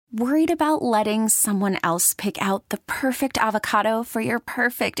Worried about letting someone else pick out the perfect avocado for your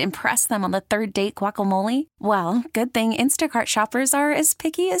perfect impress them on the third date guacamole? Well, good thing Instacart shoppers are as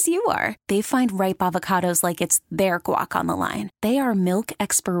picky as you are. They find ripe avocados like it's their guac on the line. They are milk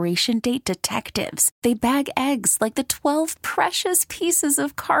expiration date detectives. They bag eggs like the 12 precious pieces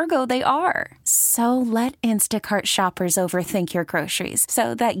of cargo they are. So let Instacart shoppers overthink your groceries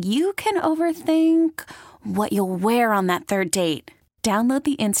so that you can overthink what you'll wear on that third date. Download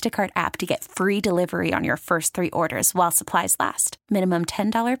the Instacart app to get free delivery on your first 3 orders while supplies last. Minimum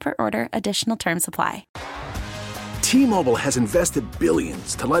 $10 per order. Additional terms apply. T-Mobile has invested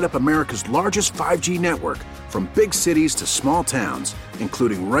billions to light up America's largest 5G network, from big cities to small towns,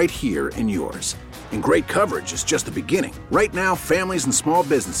 including right here in yours. And great coverage is just the beginning. Right now, families and small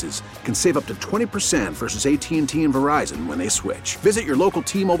businesses can save up to 20% versus AT&T and Verizon when they switch. Visit your local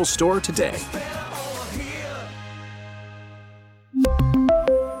T-Mobile store today.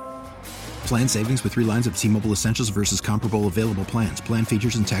 Plan savings with 3 lines of T-Mobile Essentials versus comparable available plans. Plan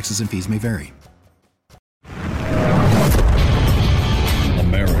features and taxes and fees may vary.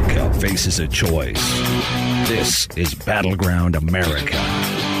 America faces a choice. This is Battleground America.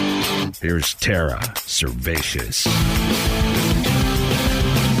 Here's Tara Servatius.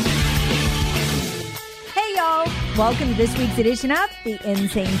 Hey, y'all. Welcome to this week's edition of the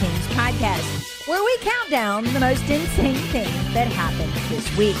Insane Things Podcast, where we count down the most insane things that happened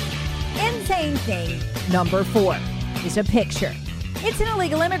this week. Insane thing number 4 is a picture. It's an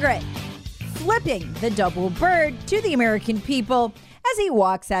illegal immigrant flipping the double bird to the American people as he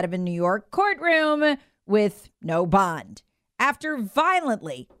walks out of a New York courtroom with no bond after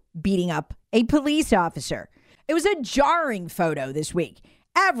violently beating up a police officer. It was a jarring photo this week.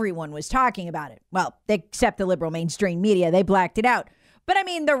 Everyone was talking about it. Well, except the liberal mainstream media. They blacked it out. But I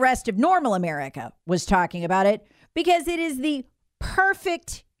mean, the rest of normal America was talking about it because it is the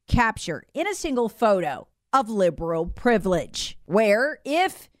perfect capture in a single photo of liberal privilege, where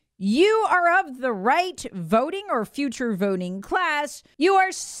if you are of the right voting or future voting class, you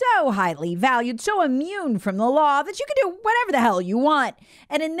are so highly valued, so immune from the law that you can do whatever the hell you want.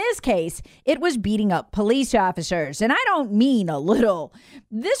 And in this case, it was beating up police officers. And I don't mean a little.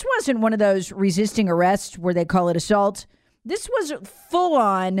 This wasn't one of those resisting arrests where they call it assault. This was full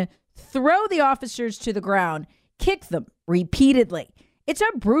on throw the officers to the ground, kick them repeatedly. It's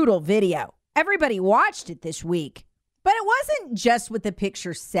a brutal video. Everybody watched it this week. But it wasn't just what the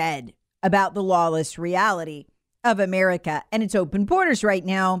picture said about the lawless reality of America and its open borders right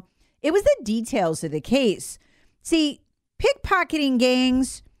now. It was the details of the case. See, pickpocketing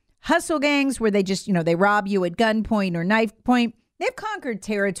gangs, hustle gangs where they just, they rob you at gunpoint or knife point, they've conquered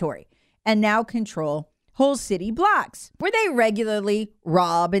territory and now control whole city blocks where they regularly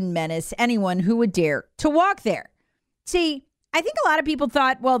rob and menace anyone who would dare to walk there. See, I think a lot of people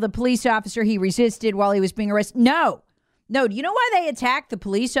thought, well, the police officer, he resisted while he was being arrested. No, do you know why they attacked the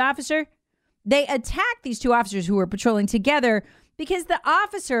police officer? They attacked these 2 officers who were patrolling together because the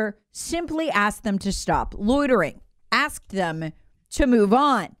officer simply asked them to stop loitering, asked them to move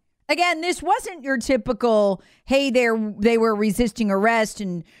on. Again, this wasn't your typical, hey, they were resisting arrest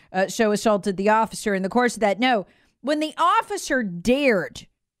and so assaulted the officer in the course of that. No, when the officer dared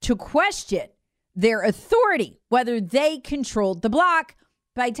to question their authority, whether they controlled the block,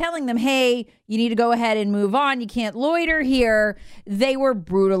 by telling them, hey, you need to go ahead and move on, you can't loiter here, they were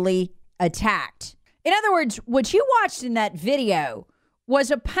brutally attacked. In other words, what you watched in that video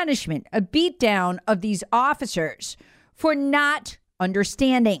was a punishment, a beatdown of these officers for not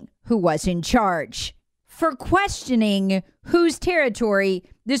understanding who was in charge, for questioning whose territory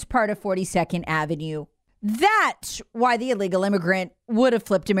this part of 42nd Avenue. That's why the illegal immigrant would have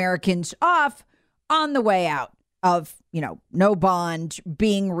flipped Americans off on the way out of, no bond,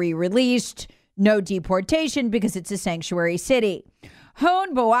 being re-released, no deportation because it's a sanctuary city.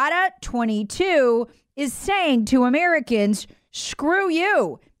 Hone Boada, 22, is saying to Americans, screw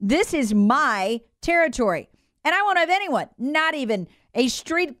you. This is my territory. And I won't have anyone, not even a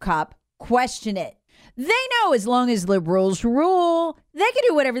street cop, question it. They know as long as liberals rule, they can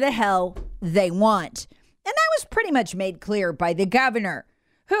do whatever the hell they want. And that was pretty much made clear by the governor,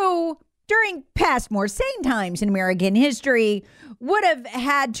 who, during past more sane times in American history, would have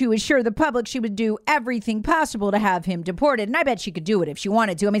had to assure the public she would do everything possible to have him deported. And I bet she could do it if she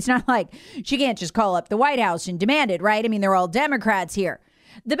wanted to. I mean, it's not like she can't just call up the White House and demand it, right? I mean, they're all Democrats here.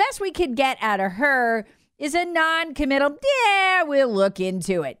 The best we could get out of her is a non-committal, yeah, we'll look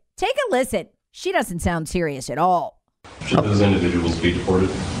into it. Take a listen. She doesn't sound serious at all. Should those individuals be deported?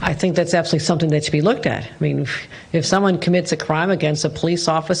 I think that's absolutely something that should be looked at. I mean, if someone commits a crime against a police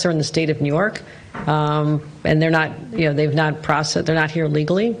officer in the state of New York, and they're not, they're not here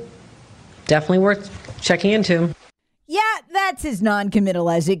legally, definitely worth checking into. Yeah, that's as non-committal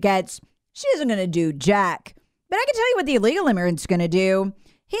as it gets. She isn't going to do jack. But I can tell you what the illegal immigrant's going to do.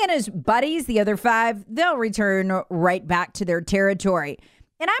 He and his buddies, the other 5, they'll return right back to their territory.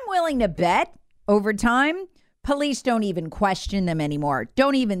 And I'm willing to bet over time, police don't even question them anymore.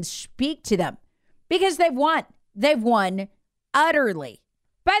 Don't even speak to them because they've won. They've won utterly.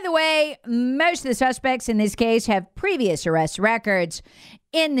 By the way, most of the suspects in this case have previous arrest records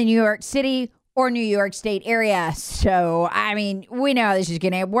in the New York City or New York State area. So, I mean, we know how this is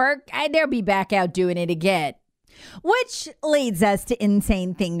going to work. They'll be back out doing it again. Which leads us to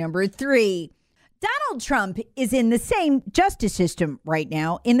insane thing number 3. Donald Trump is in the same justice system right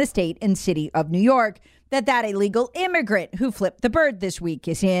now in the state and city of New York that illegal immigrant who flipped the bird this week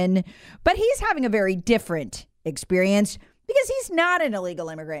is in. But he's having a very different experience because he's not an illegal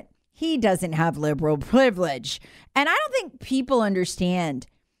immigrant. He doesn't have liberal privilege. And I don't think people understand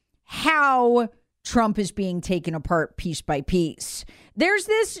how Trump is being taken apart piece by piece. There's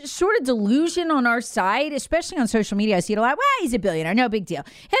this sort of delusion on our side, especially on social media. I see it a lot. Well, he's a billionaire. No big deal.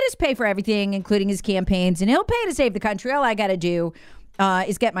 He'll just pay for everything, including his campaigns, and he'll pay to save the country. All I got to do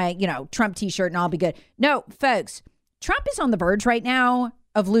is get my, Trump t-shirt and I'll be good. No, folks, Trump is on the verge right now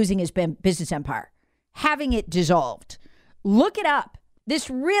of losing his business empire, having it dissolved. Look it up. This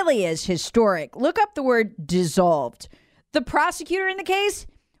really is historic. Look up the word dissolved. The prosecutor in the case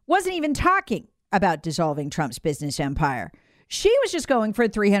wasn't even talking about dissolving Trump's business empire. She was just going for a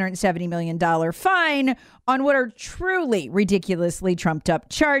 $370 million fine on what are truly ridiculously trumped up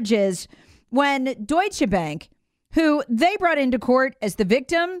charges when Deutsche Bank, who they brought into court as the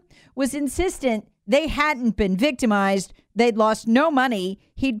victim, was insistent they hadn't been victimized. They'd lost no money.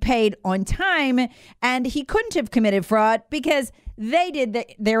 He'd paid on time, and he couldn't have committed fraud because they did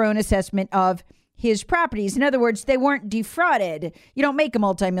their own assessment of his properties. In other words, they weren't defrauded. You don't make a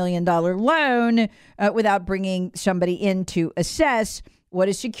multi-million-dollar loan without bringing somebody in to assess what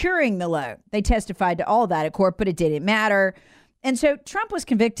is securing the loan. They testified to all that at court, but it didn't matter. And so Trump was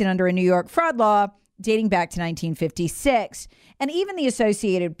convicted under a New York fraud law dating back to 1956. And even the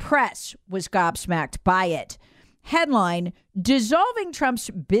Associated Press was gobsmacked by it. Headline, dissolving Trump's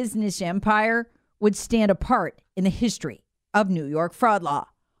business empire would stand apart in the history of New York fraud law.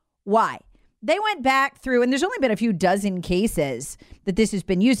 Why? They went back through, and there's only been a few dozen cases that this has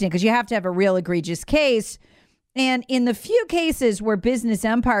been used in because you have to have a real egregious case. And in the few cases where business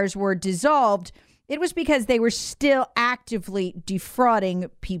empires were dissolved, it was because they were still actively defrauding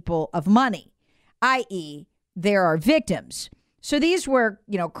people of money, i.e., there are victims. So these were,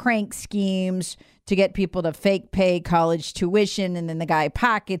 crank schemes to get people to fake pay college tuition, and then the guy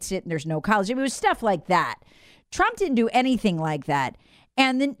pockets it and there's no college. It was stuff like that. Trump didn't do anything like that.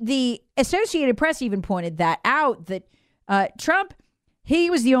 And then the Associated Press even pointed that out, that Trump, he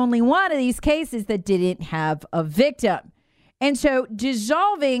was the only one of these cases that didn't have a victim. And so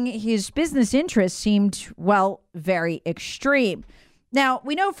dissolving his business interests seemed, very extreme. Now,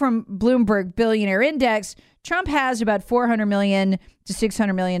 we know from Bloomberg Billionaire Index, Trump has about $400 million to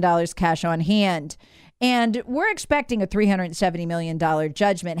 $600 million cash on hand. And we're expecting a $370 million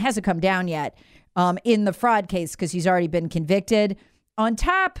judgment. It hasn't come down yet in the fraud case because he's already been convicted. On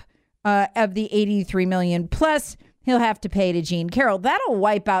top of the $83 million plus, he'll have to pay to Jean Carroll. That'll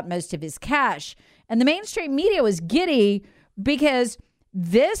wipe out most of his cash. And the mainstream media was giddy because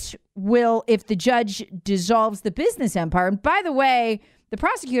this will, if the judge dissolves the business empire. And by the way, the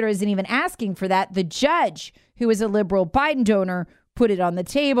prosecutor isn't even asking for that. The judge, who is a liberal Biden donor, put it on the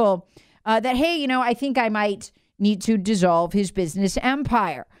table that, hey, I think I might need to dissolve his business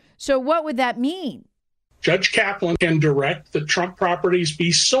empire. So what would that mean? Judge Kaplan can direct that Trump properties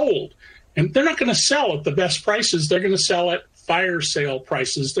be sold. And they're not going to sell at the best prices. They're going to sell at fire sale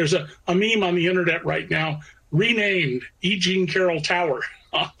prices. There's a meme on the internet right now, renamed E. Jean Carroll Tower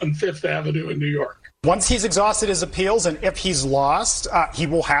on Fifth Avenue in New York. Once he's exhausted his appeals, and if he's lost, he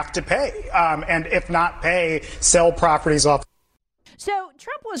will have to pay. And if not pay, sell properties off. So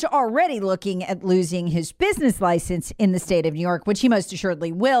Trump was already looking at losing his business license in the state of New York, which he most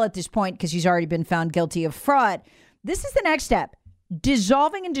assuredly will at this point because he's already been found guilty of fraud. This is the next step,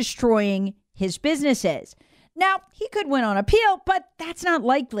 dissolving and destroying his businesses. Now, he could win on appeal, but that's not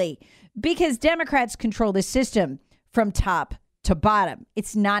likely because Democrats control the system from top to bottom.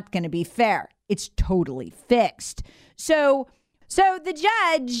 It's not going to be fair. It's totally fixed. So the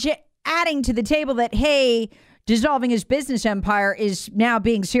judge adding to the table that, hey, dissolving his business empire is now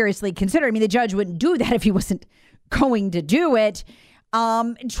being seriously considered. I mean, the judge wouldn't do that if he wasn't going to do it.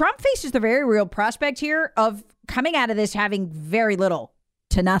 Trump faces the very real prospect here of coming out of this having very little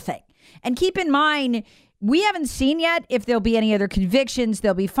to nothing. And keep in mind, we haven't seen yet if there'll be any other convictions.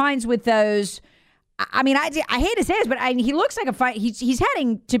 There'll be fines with those. I mean, I hate to say this, but he looks like he's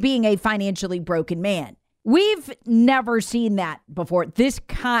heading to being a financially broken man. We've never seen that before. This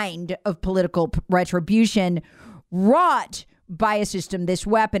kind of political retribution wrought by a system this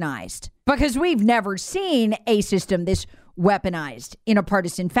weaponized, because we've never seen a system this weaponized in a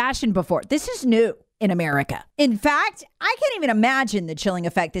partisan fashion before. This is new in America. In fact, I can't even imagine the chilling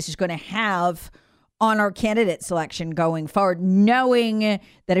effect this is going to have on our candidate selection going forward, knowing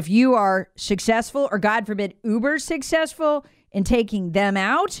that if you are successful, or God forbid, uber successful in taking them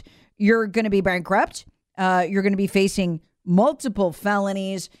out, you're going to be bankrupt. You're going to be facing multiple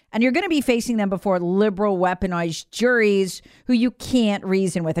felonies, and you're going to be facing them before liberal weaponized juries who you can't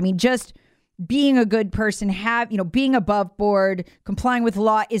reason with. I mean, just being a good person, being above board, complying with the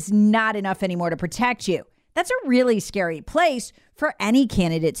law is not enough anymore to protect you. That's a really scary place for any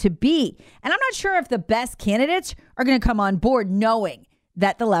candidate to be. And I'm not sure if the best candidates are going to come on board knowing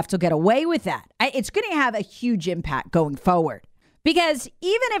that the left will get away with that. It's going to have a huge impact going forward, because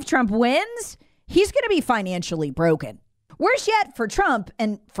even if Trump wins, he's going to be financially broken. Worse yet for Trump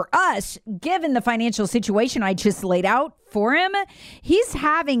and for us, given the financial situation I just laid out for him, he's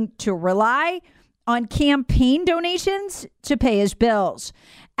having to rely on campaign donations to pay his bills.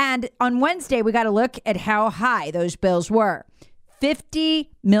 And on Wednesday, we got to look at how high those bills were. Almost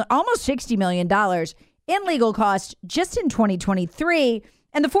 $60 million in legal costs just in 2023.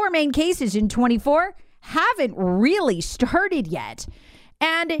 And the four main cases in 24 haven't really started yet.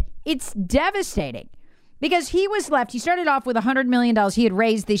 And it's devastating because he started off with $100 million he had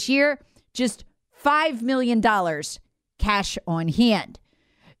raised this year, just $5 million cash on hand.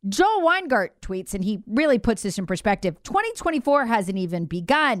 Joel Weingart tweets, and he really puts this in perspective, 2024 hasn't even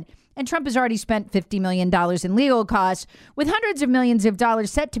begun, and Trump has already spent $50 million in legal costs, with hundreds of millions of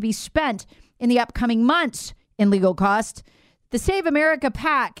dollars set to be spent in the upcoming months in legal costs. The Save America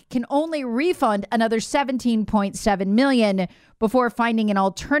PAC can only refund another $17.7 million before finding an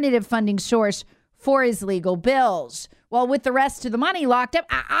alternative funding source for his legal bills. Well, with the rest of the money locked up,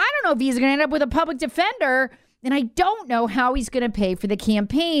 I don't know if he's going to end up with a public defender, and I don't know how he's going to pay for the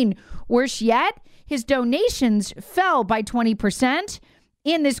campaign. Worse yet, his donations fell by 20%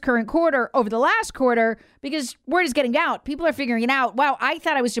 in this current quarter over the last quarter because word is getting out. People are figuring it out. Wow, I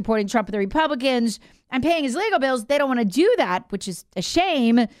thought I was supporting Trump and the Republicans. I'm paying his legal bills. They don't want to do that, which is a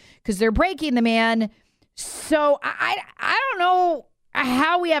shame because they're breaking the man. So I don't know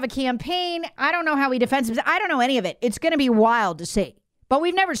how we have a campaign. I don't know how he defends himself. I don't know any of it. It's going to be wild to see. But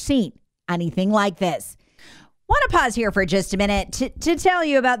we've never seen anything like this. Want to pause here for just a minute to tell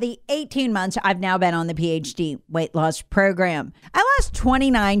you about the 18 months I've now been on the PhD weight loss program. I lost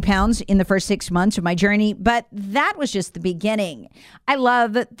 29 pounds in the first 6 months of my journey, but that was just the beginning. I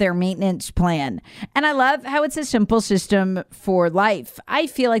love their maintenance plan, and I love how it's a simple system for life. I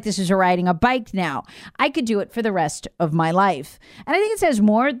feel like this is riding a bike now. I could do it for the rest of my life. And I think it says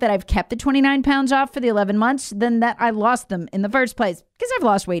more that I've kept the 29 pounds off for the 11 months than that I lost them in the first place, because I've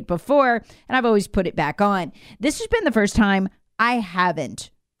lost weight before and I've always put it back on. This has been the first time I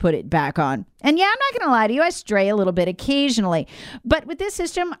haven't put it back on. And yeah, I'm not going to lie to you, I stray a little bit occasionally. But with this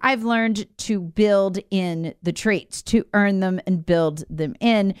system, I've learned to build in the treats, to earn them and build them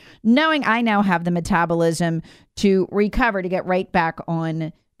in, knowing I now have the metabolism to recover, to get right back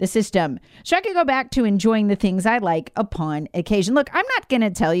on the system. So I can go back to enjoying the things I like upon occasion. Look, I'm not going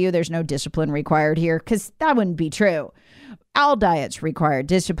to tell you there's no discipline required here, because that wouldn't be true. All diets require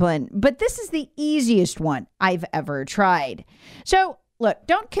discipline, but this is the easiest one I've ever tried. So look,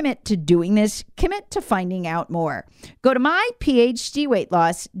 don't commit to doing this. Commit to finding out more. Go to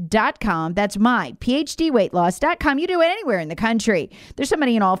myphdweightloss.com. That's myphdweightloss.com. You do it anywhere in the country. There's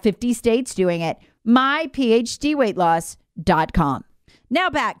somebody in all 50 states doing it. myphdweightloss.com. Now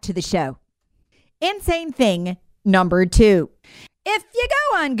back to the show. Insane thing number 2. If you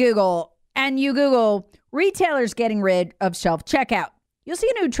go on Google and you Google retailers getting rid of self-checkout, you'll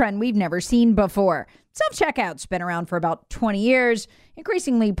see a new trend we've never seen before. Self-checkout's been around for about 20 years,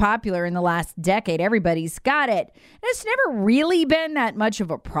 increasingly popular in the last decade. Everybody's got it. And it's never really been that much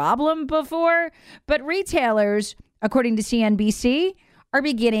of a problem before, but retailers, according to CNBC, are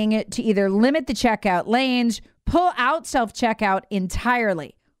beginning to either limit the checkout lanes, pull out self-checkout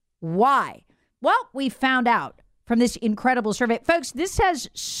entirely. Why? Well, we found out from this incredible survey. Folks, this says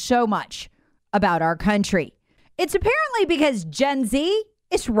so much about our country. It's apparently because Gen Z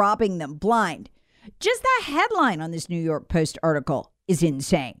is robbing them blind. Just that headline on this New York Post article is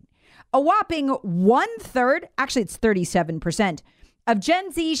insane. A whopping 1/3, actually it's 37%, of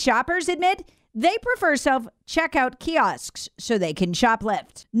Gen Z shoppers admit they prefer self-checkout kiosks so they can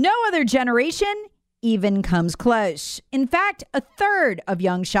shoplift. No other generation even comes close. In fact, 1/3 of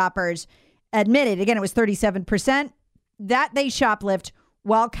young shoppers admitted, again, it was 37%, that they shoplift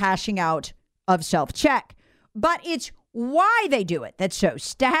while cashing out of self-check. But it's why they do it that's so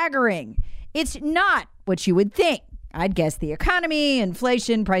staggering. It's not what you would think. I'd guess the economy,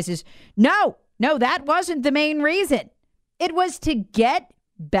 inflation, prices. No, that wasn't the main reason. It was to get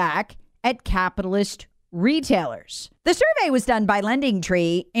back at capitalist retailers. The survey was done by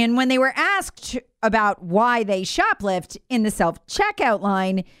LendingTree, and when they were asked about why they shoplift in the self-checkout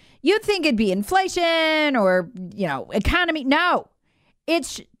line, you'd think it'd be inflation or, economy. No,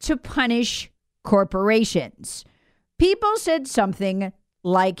 it's to punish corporations. People said something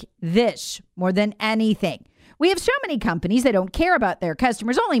like this more than anything. We have so many companies that don't care about their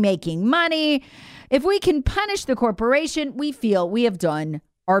customers, only making money. If we can punish the corporation, we feel we have done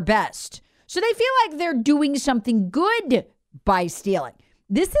our best. So they feel like they're doing something good by stealing.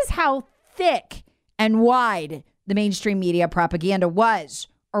 This is how thick and wide the mainstream media propaganda was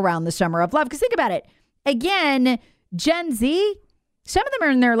around the Summer of Love. Because think about it. Again, Gen Z, some of them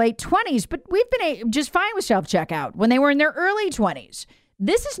are in their late 20s, but we've been just fine with self-checkout when they were in their early 20s.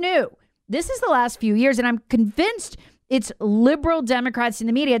 This is new. This is the last few years, and I'm convinced it's liberal Democrats in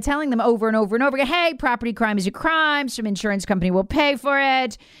the media telling them over and over and over again, hey, property crime is a crime. Some insurance company will pay for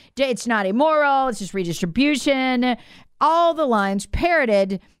it. It's not immoral. It's just redistribution. All the lines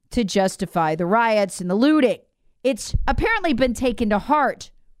parroted to justify the riots and the looting. It's apparently been taken to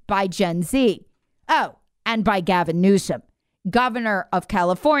heart by Gen Z. Oh, and by Gavin Newsom, governor of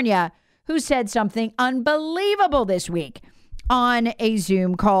California, who said something unbelievable this week on a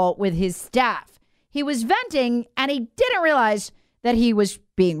Zoom call with his staff. He was venting, and he didn't realize that he was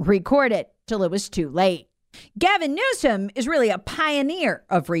being recorded till it was too late. Gavin Newsom is really a pioneer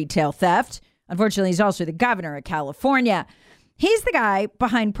of retail theft. Unfortunately, he's also the governor of California. He's the guy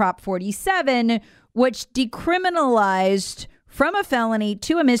behind Prop 47, which decriminalized from a felony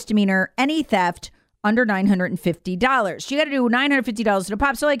to a misdemeanor any theft under $950. You got to do $950 at a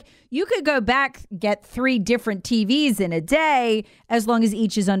pop. So you could go back, get 3 different TVs in a day as long as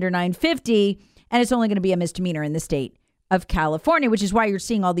each is under $950. And it's only going to be a misdemeanor in the state of California, which is why you're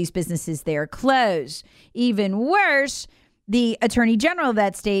seeing all these businesses there close. Even worse, the attorney general of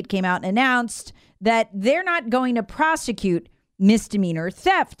that state came out and announced that they're not going to prosecute misdemeanor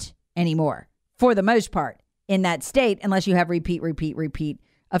theft anymore, for the most part, in that state, unless you have repeat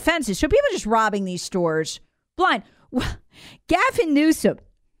offenses. So people are just robbing these stores blind. Well, Gavin Newsom,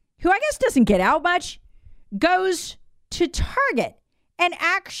 who I guess doesn't get out much, goes to Target and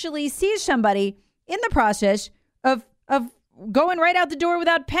actually sees somebody in the process of going right out the door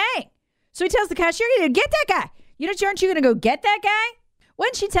without paying. So he tells the cashier, get that guy. Aren't you going to go get that guy?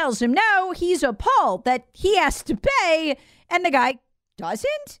 When she tells him no, he's appalled that he has to pay and the guy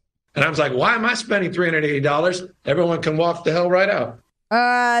doesn't. And I was like, why am I spending $380? Everyone can walk the hell right out.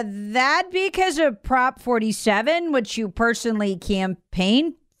 That because of Prop 47, which you personally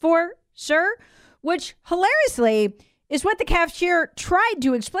campaigned for, sir, which hilariously is what the cashier tried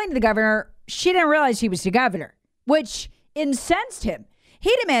to explain to the governor. She didn't realize he was the governor, which incensed him.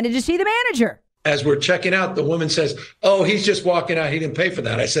 He demanded to see the manager. As we're checking out, the woman says, oh, he's just walking out. He didn't pay for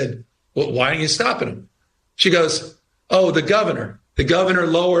that. I said, well, why aren't you stopping him? She goes, oh, the governor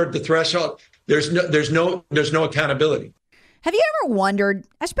lowered the threshold. There's no accountability. Have you ever wondered,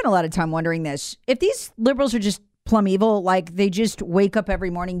 I spent a lot of time wondering this, if these liberals are just plumb evil, like they just wake up every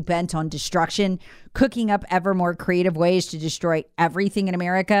morning bent on destruction, cooking up ever more creative ways to destroy everything in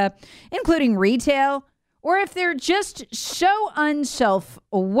America, including retail, or if they're just so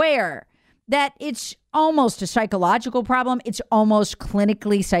unself-aware that it's almost a psychological problem, it's almost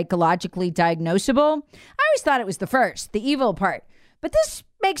clinically, psychologically diagnosable. I always thought it was the first, the evil part. But this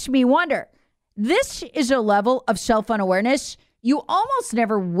makes me wonder. This is a level of self-unawareness you almost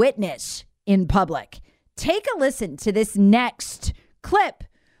never witness in public. Take a listen to this next clip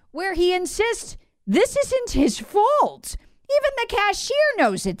where he insists this isn't his fault. Even the cashier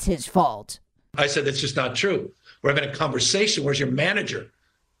knows it's his fault. I said, that's just not true. We're having a conversation. Where's your manager?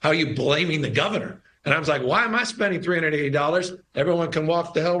 How are you blaming the governor? And I was like, why am I spending $380? Everyone can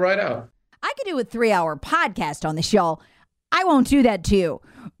walk the hell right out. I could do a 3-hour podcast on this, y'all. I won't do that to you.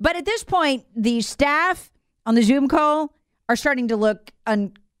 But at this point, the staff on the Zoom call are starting to look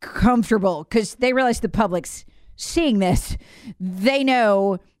uncomfortable because they realize the public's seeing this. They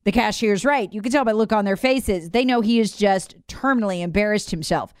know the cashier's right. You can tell by the look on their faces. They know he has just terminally embarrassed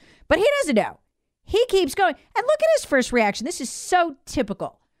himself. But he doesn't know. He keeps going. And look at his first reaction. This is so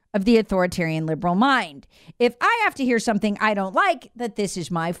typical of the authoritarian liberal mind. If I have to hear something I don't like, that this is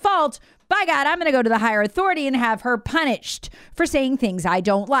my fault, by God, I'm going to go to the higher authority and have her punished for saying things I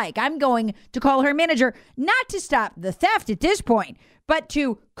don't like. I'm going to call her manager, not to stop the theft at this point, but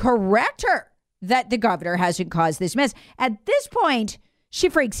to correct her that the governor hasn't caused this mess. At this point, she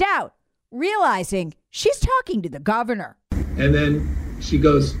freaks out, realizing she's talking to the governor. And then she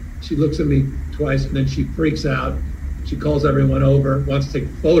looks at me twice, and then she freaks out. She calls everyone over, wants to take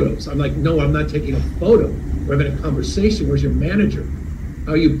photos. I'm like, no, I'm not taking a photo. We're having a conversation. Where's your manager?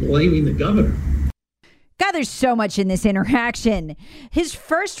 How are you blaming the governor? God, there's so much in this interaction. His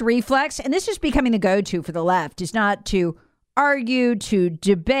first reflex, and this is becoming the go-to for the left, is not to argue, to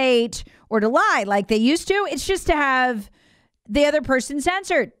debate, or to lie like they used to. It's just to have the other person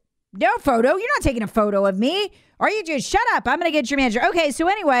censored. No photo. You're not taking a photo of me. Or you just shut up. I'm going to get your manager. Okay, so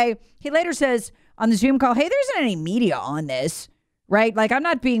anyway, he later says on the Zoom call, hey, there isn't any media on this, right? Like, I'm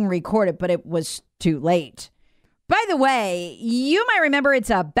not being recorded, but it was too late. By the way, you might remember it's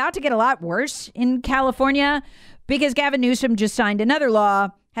about to get a lot worse in California because Gavin Newsom just signed another law,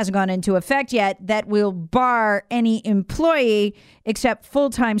 hasn't gone into effect yet, that will bar any employee except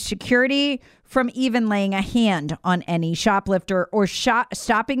full-time security from even laying a hand on any shoplifter or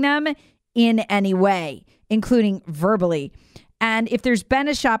stopping them in any way, including verbally. And if there's been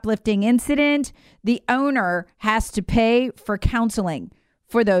a shoplifting incident, the owner has to pay for counseling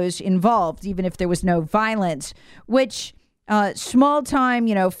for those involved, even if there was no violence, which small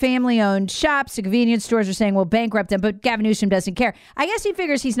time, family owned shops and convenience stores are saying, well, bankrupt them. But Gavin Newsom doesn't care. I guess he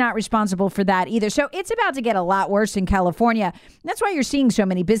figures he's not responsible for that either. So it's about to get a lot worse in California. That's why you're seeing so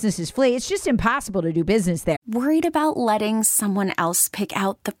many businesses flee. It's just impossible to do business there. Worried about letting someone else pick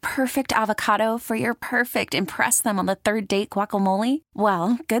out the perfect avocado for your perfect impress them on the third date guacamole?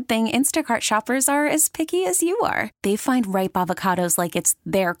 Well, good thing Instacart shoppers are as picky as you are. They find ripe avocados like it's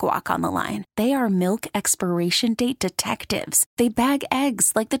their guac on the line. They are milk expiration date detectives. They bag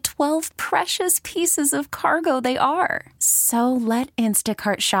eggs like the 12 precious pieces of cargo they are. So let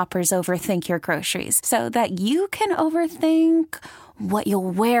Instacart shoppers overthink your groceries so that you can overthink what you'll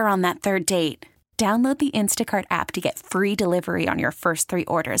wear on that third date. Download the Instacart app to get free delivery on your first 3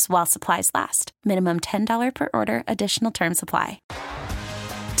 orders while supplies last. Minimum $10 per order. Additional terms apply.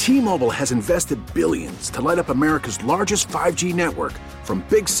 T-Mobile has invested billions to light up America's largest 5G network, from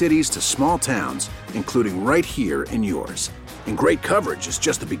big cities to small towns, including right here in yours. And great coverage is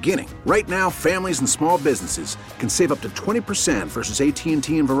just the beginning. Right now, families and small businesses can save up to 20% versus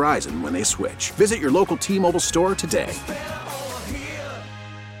AT&T and Verizon when they switch. Visit your local T-Mobile store today.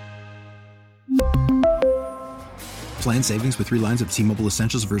 Plan savings with 3 lines of T-Mobile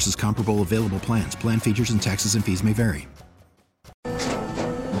Essentials versus comparable available plans. Plan features and taxes and fees may vary.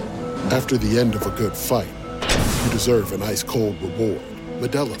 After the end of a good fight, you deserve an ice-cold reward.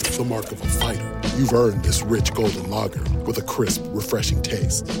 Modelo, the mark of a fighter. You've earned this rich golden lager with a crisp, refreshing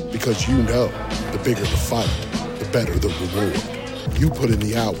taste. Because you know, the bigger the fight, the better the reward. You put in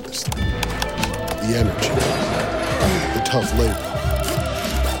the hours, the energy, the tough labor.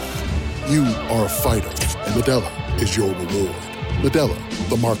 You are a fighter, and Modelo is your reward. Modelo,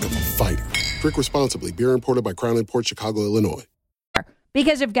 the mark of a fighter. Drink responsibly. Beer imported by Crown Imports, Chicago, Illinois.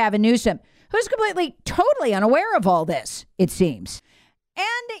 Because of Gavin Newsom, who's completely, totally unaware of all this, it seems.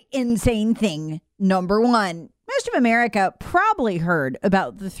 And insane thing number 1. Most of America probably heard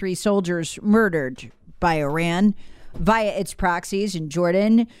about the 3 soldiers murdered by Iran via its proxies in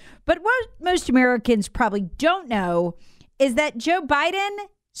Jordan. But what most Americans probably don't know is that Joe Biden,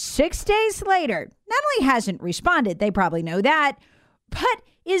 6 days later, not only hasn't responded, they probably know that, but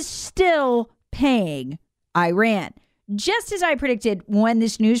is still paying Iran. Just as I predicted when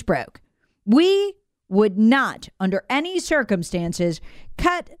this news broke, we would not, under any circumstances,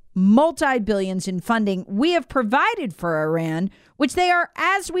 cut multi-billions in funding we have provided for Iran, which they are,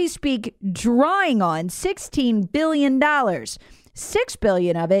 as we speak, drawing on $16 billion. $6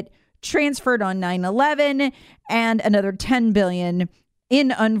 billion of it transferred on 9/11 and another $10 billion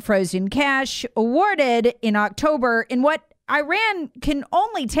in unfrozen cash awarded in October in what Iran can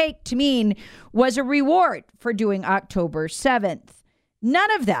only take to mean was a reward for doing October 7th.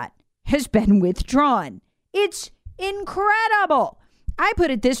 None of that has been withdrawn. It's incredible. I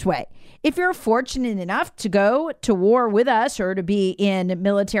put it this way. If you're fortunate enough to go to war with us or to be in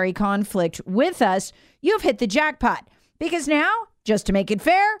military conflict with us, you've hit the jackpot. Because now, just to make it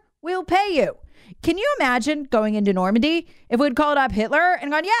fair, we'll pay you. Can you imagine going into Normandy if we'd called up Hitler and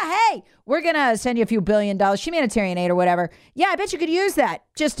gone, yeah, hey, we're going to send you a few $1 billion, humanitarian aid or whatever. Yeah, I bet you could use that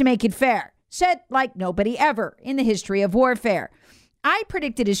just to make it fair. Said like nobody ever in the history of warfare. I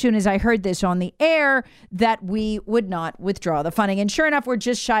predicted as soon as I heard this on the air that we would not withdraw the funding. And sure enough, we're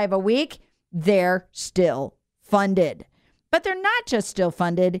just shy of a week. They're still funded. But they're not just still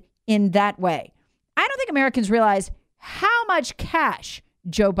funded in that way. I don't think Americans realize how much cash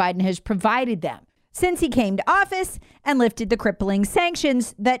Joe Biden has provided them since he came to office and lifted the crippling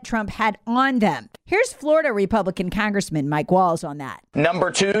sanctions that Trump had on them. Here's Florida Republican Congressman Mike Walls on that. Number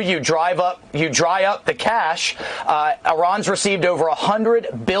two, you dry up the cash. Iran's received over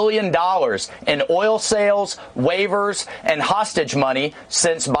 $100 billion in oil sales, waivers, and hostage money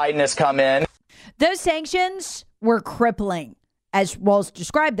since Biden has come in. Those sanctions were crippling, as Walls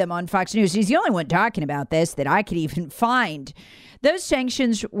described them on Fox News. He's the only one talking about this that I could even find. Those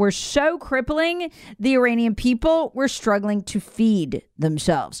sanctions were so crippling, the Iranian people were struggling to feed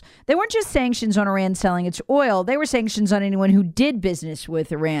themselves. They weren't just sanctions on Iran selling its oil. They were sanctions on anyone who did business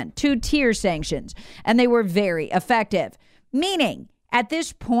with Iran, two-tier sanctions, and they were very effective. Meaning, at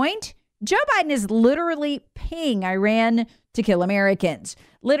this point, Joe Biden is literally paying Iran to kill Americans,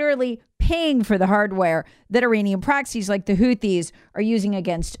 literally paying for the hardware that Iranian proxies like the Houthis are using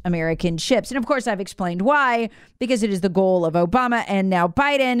against American ships. And of course, I've explained why, because it is the goal of Obama and now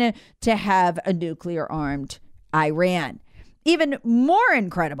Biden to have a nuclear-armed Iran. Even more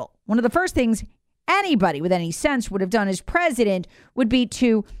incredible, one of the first things anybody with any sense would have done as president would be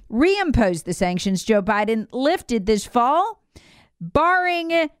to reimpose the sanctions Joe Biden lifted this fall,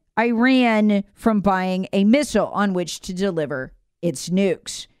 barring Iran from buying a missile on which to deliver its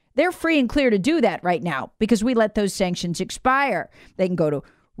nukes. They're free and clear to do that right now because we let those sanctions expire. They can go to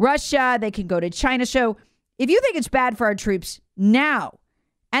Russia. They can go to China. So if you think it's bad for our troops now,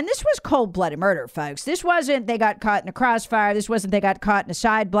 and this was cold-blooded murder, folks. This wasn't they got caught in a crossfire. This wasn't they got caught in a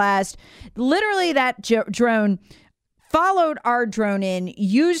side blast. Literally, that drone followed our drone in,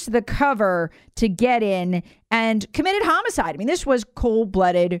 used the cover to get in, and committed homicide. I mean, this was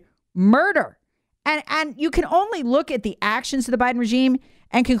cold-blooded murder. And you can only look at the actions of the Biden regime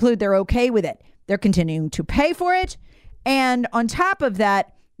and conclude they're okay with it. They're continuing to pay for it. And on top of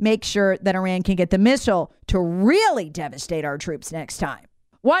that, make sure that Iran can get the missile to really devastate our troops next time.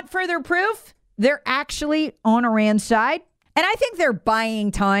 Want further proof? They're actually on Iran's side. And I think they're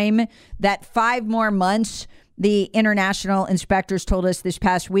buying time. That 5 more months, the international inspectors told us this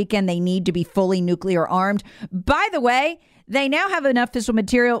past weekend, they need to be fully nuclear armed. By the way, they now have enough fissile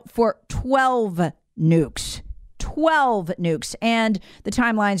material for 12 nukes. 12 nukes. And the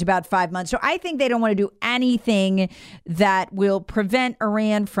timeline's about 5 months. So I think they don't want to do anything that will prevent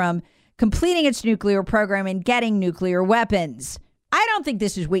Iran from completing its nuclear program and getting nuclear weapons. I don't think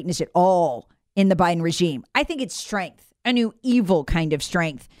this is weakness at all in the Biden regime. I think it's strength, a new evil kind of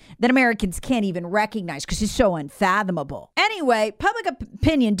strength that Americans can't even recognize because it's so unfathomable. Anyway, public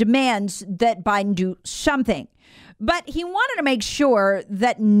opinion demands that Biden do something. But he wanted to make sure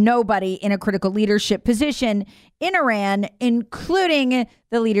that nobody in a critical leadership position in Iran, including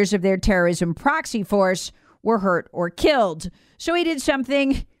the leaders of their terrorism proxy force, were hurt or killed. So he did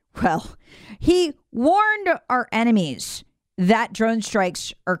something, well, he warned our enemies that drone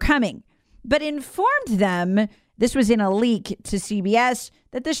strikes are coming, but informed them, this was in a leak to CBS,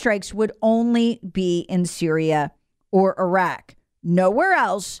 that the strikes would only be in Syria or Iraq, nowhere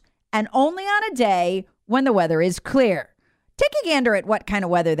else, and only on a day when the weather is clear. Take a gander at what kind of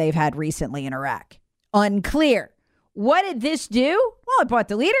weather they've had recently in Iraq. Unclear. What did this do? Well, it bought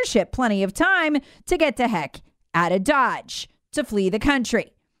the leadership plenty of time to get the heck out of Dodge, to flee the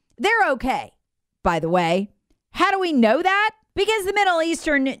country. They're okay, by the way. How do we know that? Because the Middle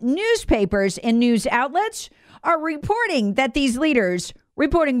Eastern newspapers and news outlets are reporting that these leaders,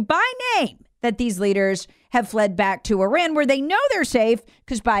 reporting by name, that these leaders have fled back to Iran, where they know they're safe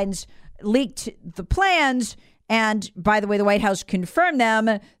because Biden's leaked the plans. And by the way, the White House confirmed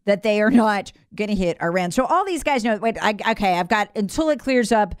them that they are not going to hit Iran. So all these guys know, I've got until it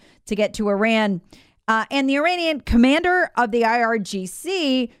clears up to get to Iran. And the Iranian commander of the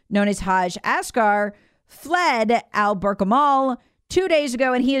IRGC, known as Haj Asghar, fled al-Barkamal 2 days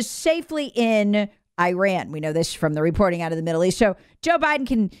ago, and he is safely in Iran. We know this from the reporting out of the Middle East. So Joe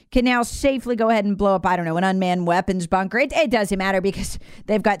Biden can now safely go ahead and blow up, an unmanned weapons bunker. It doesn't matter because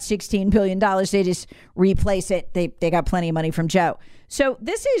they've got $16 billion. They just replace it. They got plenty of money from Joe. So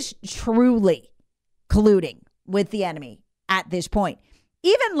this is truly colluding with the enemy at this point.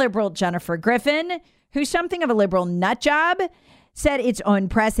 Even liberal Jennifer Griffin, who's something of a liberal nut job, said it's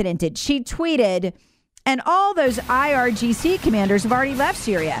unprecedented. She tweeted, and all those IRGC commanders have already left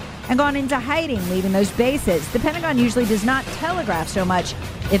Syria and gone into hiding, leaving those bases. The Pentagon usually does not telegraph so much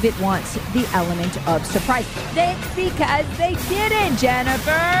if it wants the element of surprise. That's because they didn't,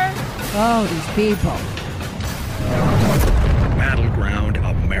 Jennifer. Oh, these people.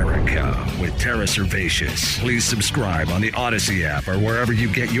 America with Tara Servatius. Please subscribe on the Odyssey app or wherever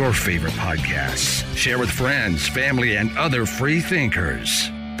you get your favorite podcasts. Share with friends, family, and other free thinkers.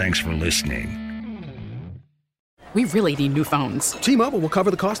 Thanks for listening. We really need new phones. T-Mobile will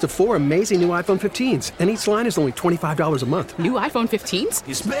cover the cost of 4 amazing new iPhone 15s, and each line is only $25 a month. New iPhone 15s?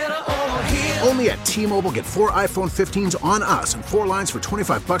 It's better over here. Only at T-Mobile, get 4 iPhone 15s on us and 4 lines for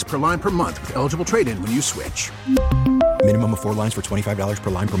 $25 per line per month with eligible trade-in when you switch. Minimum of 4 lines for $25 per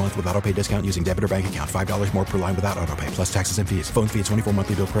line per month with autopay discount using debit or bank account. $5 more per line without autopay, plus taxes and fees. Phone fee at 24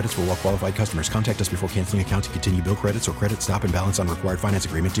 monthly bill credits for well-qualified customers. Contact us before canceling account to continue bill credits or credit stop and balance on required finance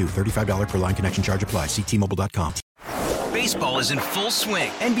agreement due. $35 per line connection charge applies. See T-Mobile.com. Baseball is in full swing.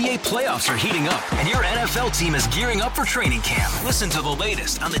 NBA playoffs are heating up, and your NFL team is gearing up for training camp. Listen to the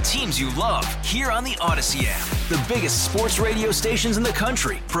latest on the teams you love here on the Odyssey app. The biggest sports radio stations in the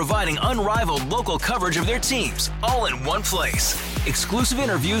country, providing unrivaled local coverage of their teams, all in one place. Exclusive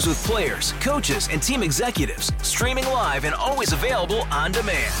interviews with players, coaches, and team executives, streaming live and always available on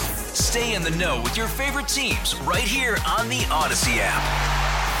demand. Stay in the know with your favorite teams right here on the Odyssey app.